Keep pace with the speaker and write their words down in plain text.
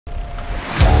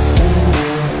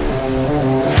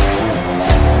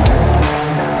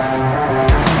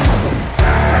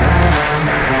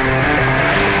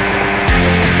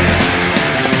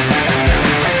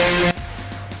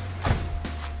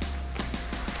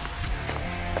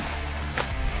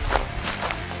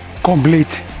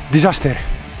complete disaster.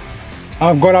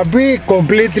 I'm gonna be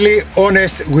completely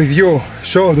honest with you.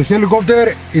 So the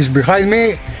helicopter is behind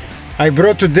me. I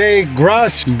brought today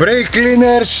grass, brake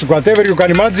cleaners, whatever you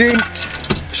can imagine,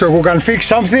 so we can fix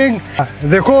something.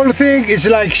 The whole thing is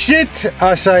like shit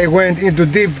as I went into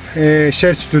deep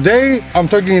search today. I'm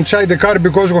talking inside the car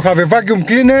because we have a vacuum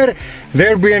cleaner. The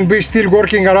Airbnb is still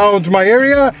working around my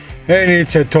area and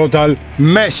it's a total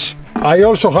mess. I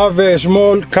also have a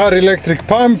small car electric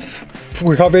pump. If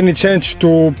we have any chance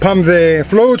to pump the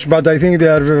floats, but I think they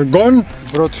are gone.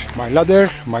 Brought my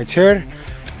ladder, my chair,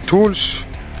 tools,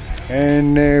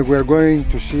 and we're going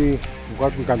to see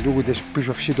what we can do with this piece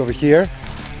of shit over here.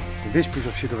 This piece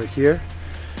of shit over here.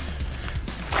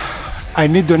 I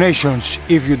need donations.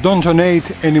 If you don't donate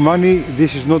any money,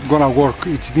 this is not gonna work.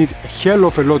 It needs a hell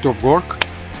of a lot of work,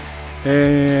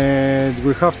 and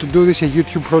we have to do this a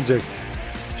YouTube project.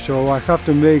 So I have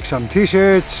to make some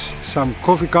t-shirts, some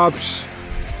coffee cups,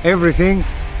 everything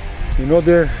in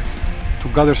order to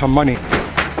gather some money.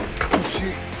 Let's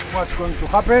see what's going to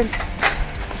happen.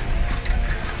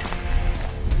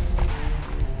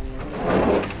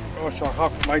 Also I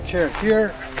have my chair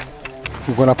here.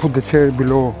 We're gonna put the chair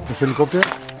below the helicopter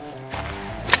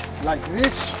like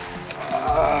this,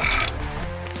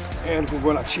 and we're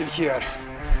gonna chill here.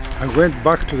 I went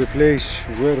back to the place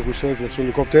where we saved the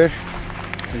helicopter,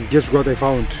 and guess what I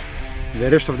found? The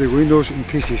rest of the windows in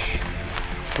pieces.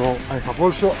 So I have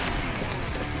also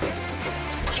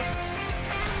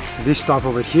this stuff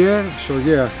over here. So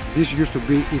yeah, this used to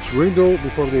be its window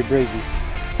before they break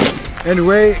it.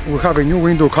 Anyway, we have a new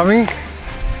window coming,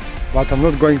 but I'm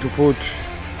not going to put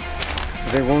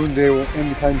the window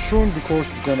anytime soon because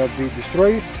it's gonna be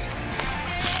destroyed.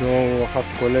 So I have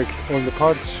to collect all the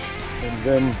parts and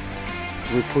then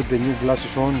we put the new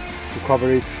glasses on to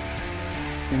cover it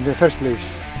in the first place.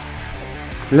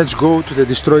 Let's go to the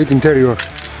destroyed interior.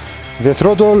 The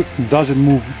throttle doesn't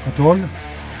move at all.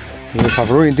 We have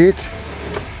ruined it,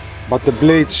 but the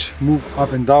blades move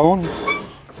up and down.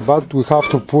 But we have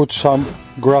to put some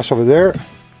grass over there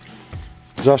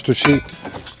just to see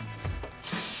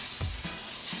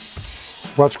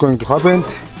what's going to happen.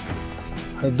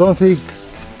 I don't think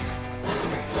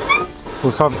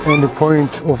we have any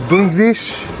point of doing this,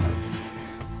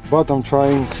 but I'm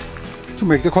trying to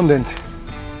make the content.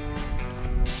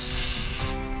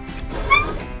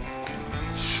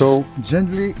 So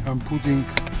gently I'm putting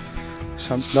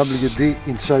some WD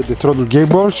inside the throttle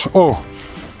cables. Oh,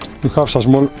 we have some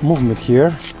small movement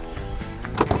here.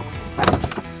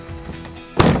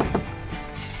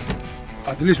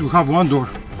 At least we have one door,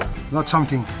 that's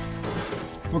something.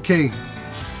 Okay.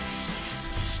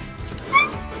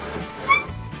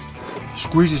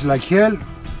 Squeezes like hell.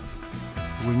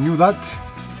 We knew that.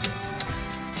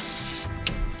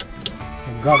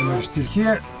 The governor is still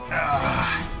here.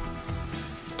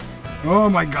 Oh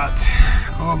my god.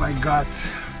 Oh my god.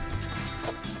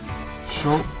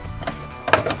 So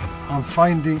I'm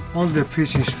finding all the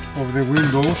pieces of the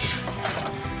windows,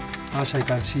 as I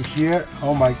can see here.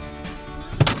 Oh my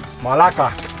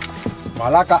Malaka,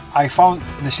 Malaka, I found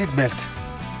the seat belt.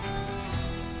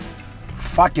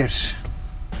 Fuckers.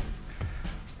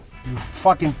 You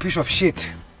fucking piece of shit.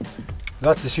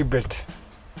 That's the seat belt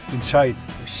inside.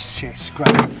 Shit,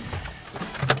 scrap.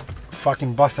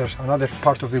 Fucking bastards, another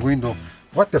part of the window.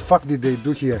 What the fuck did they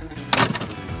do here?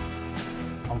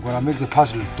 I'm gonna make the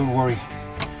puzzle, don't worry.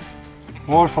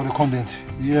 All for the content.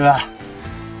 Yeah,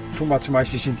 too much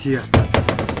mice is in here.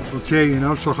 Okay, and I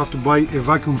also have to buy a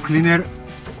vacuum cleaner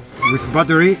with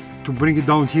battery to bring it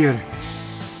down here.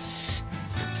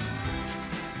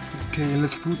 Okay,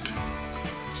 let's put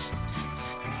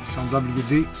some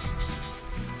WD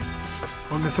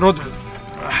on the throttle.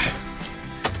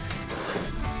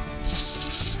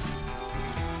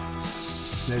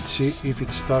 Let's see if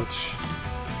it starts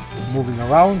moving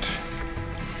around.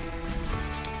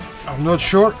 I'm not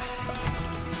sure.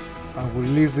 I will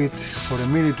leave it for a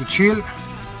minute to chill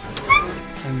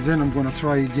and then I'm gonna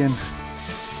try again.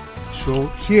 So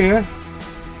here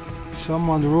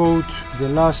someone wrote the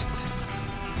last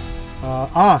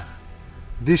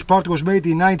this part was made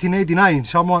in 1989.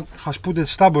 Someone has put a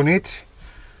stamp on it.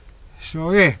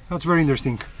 So yeah, that's very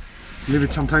interesting. Leave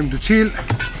it some time to chill.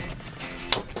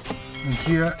 And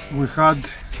here we had,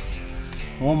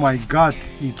 oh my god,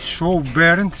 it's so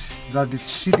burnt that it's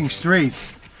sitting straight.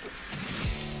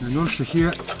 And also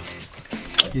here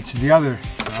it's the other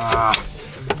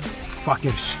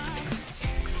fuckers.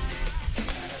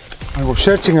 I was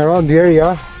searching around the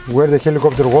area where the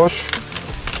helicopter was,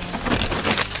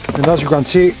 and as you can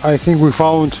see, I think we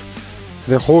found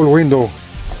the whole window.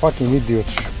 Fucking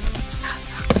idiots.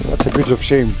 That's a bit of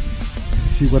shame.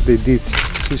 See what they did.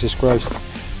 Jesus Christ.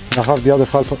 I have the other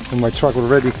half on my truck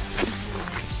already.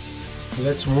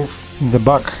 Let's move in the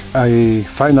back. I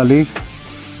finally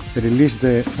released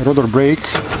the rotor brake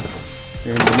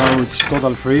and now it's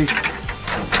total free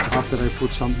after I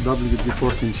put some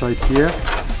WD-40 inside here.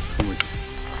 Wait.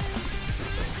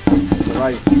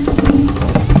 Right.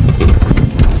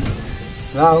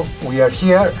 Now we are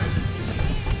here.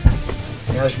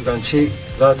 As you can see,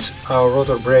 that's our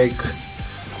rotor brake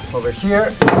over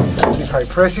here. If I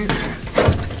press it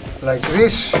like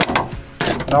this,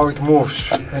 now it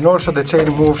moves, and also the chain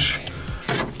moves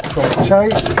from the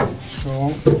side.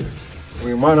 So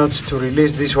we managed to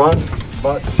release this one,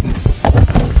 but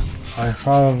I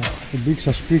have a big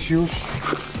suspicion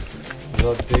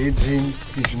that the engine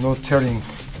is not turning.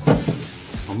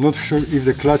 I'm not sure if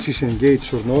the clutch is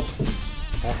engaged or not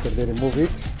after they remove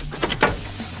it.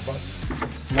 But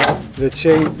now the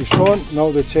chain is on,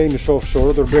 now the chain is off, so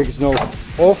rotor brake is now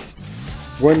off.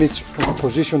 When it's in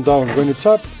position down, when it's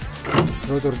up,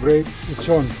 rotor brake, it's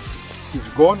on, it's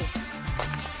gone.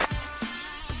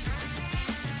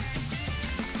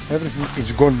 Everything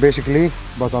is gone basically,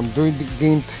 but I'm doing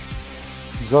it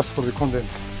just for the content.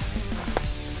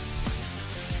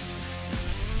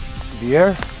 The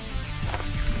air.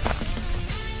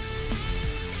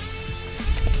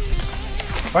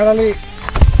 Finally,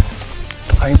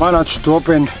 I managed to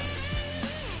open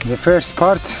the first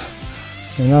part,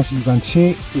 and as you can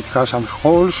see, it has some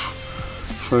holes,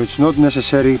 so it's not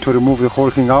necessary to remove the whole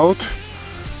thing out.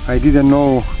 I didn't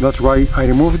know, that's why I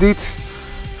removed it.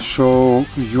 So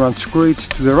you unscrew it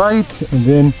to the right and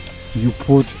then you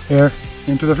put air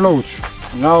into the floats.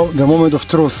 Now the moment of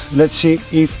truth. Let's see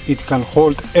if it can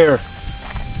hold air.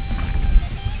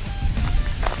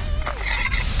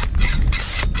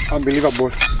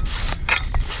 Unbelievable.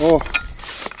 Oh,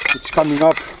 it's coming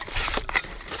up.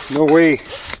 No way.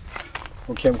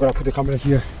 Okay, I'm gonna put the camera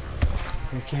here.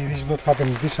 Okay, this is not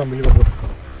happening. This is unbelievable.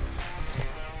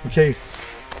 Okay,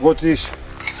 watch this.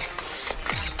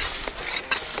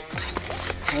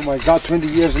 Oh my god, 20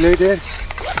 years later,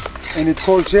 and it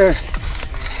holds air.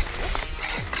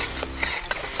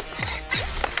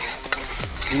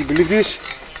 Do you believe this?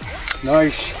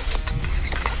 Nice.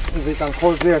 They can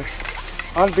hold air.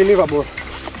 Unbelievable.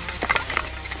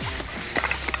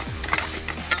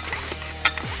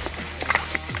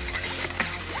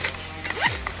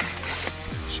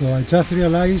 So I just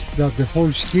realized that the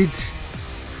whole skid,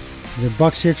 the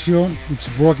back section, it's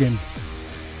broken.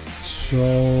 So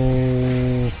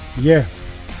yeah,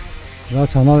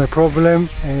 that's another problem,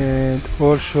 and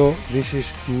also this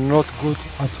is not good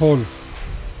at all.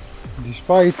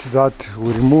 Despite that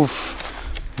we remove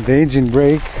the engine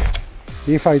brake,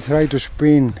 if I try to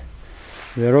spin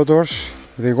the rotors,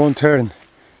 they won't turn.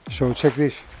 So check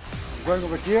this. Going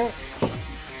over here,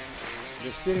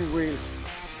 the steering wheel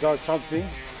does something.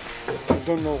 I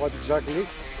don't know what exactly,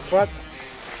 but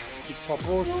it's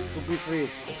supposed to be free.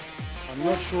 I'm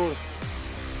not sure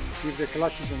if the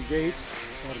clutch is engaged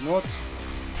or not,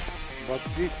 but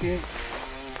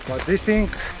this thing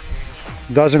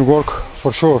doesn't work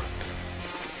for sure.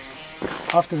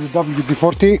 After the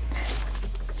WD-40,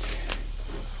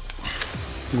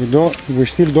 we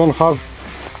still don't have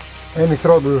any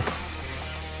throttle,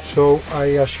 so I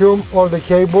assume all the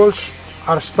cables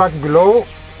are stuck below.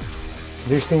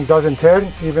 This thing doesn't turn,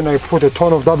 even I put a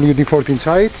ton of WD-40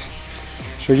 inside.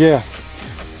 So yeah,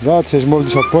 that's a small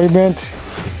disappointment,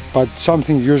 but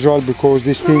something usual because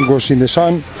this thing was in the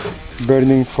sun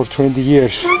burning for 20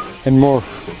 years and more.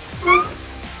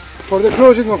 For the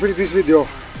closing of this video,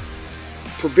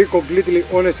 to be completely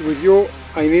honest with you,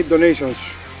 I need donations.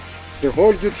 The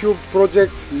whole YouTube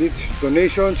project needs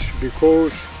donations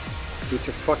because it's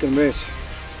a fucking mess.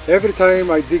 Every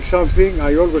time I dig something,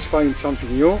 I always find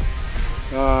something new.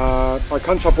 I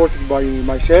can't support it by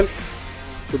myself,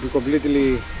 to be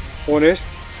completely honest,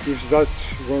 if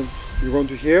that's what you want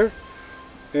to hear.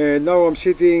 And now I'm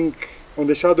sitting on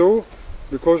the shadow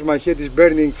because my head is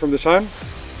burning from the sun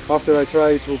after I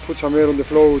try to put some air on the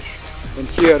floats, and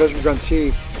here, as you can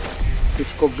see,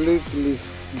 it's completely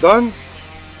done.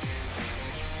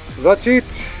 That's it.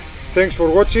 Thanks for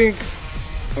watching.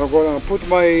 I'm gonna put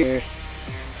my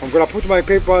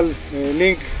PayPal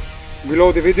link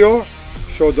below the video.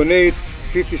 So donate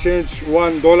 50 cents,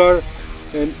 $1,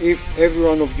 and if every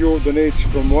one of you donates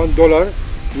from $1,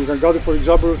 we can gather, for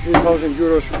example, 3,000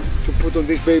 euros to put on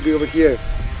this baby over here.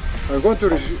 I'm going to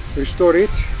restore it,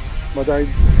 but I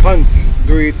can't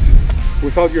do it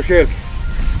without your help.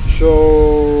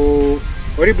 So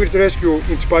Rebuild Rescue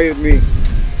inspired me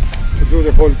to do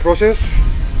the whole process.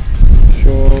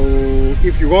 So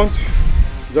if you want,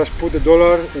 just put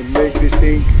 $1 and make this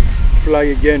thing fly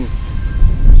again.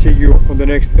 See you on the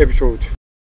next episode.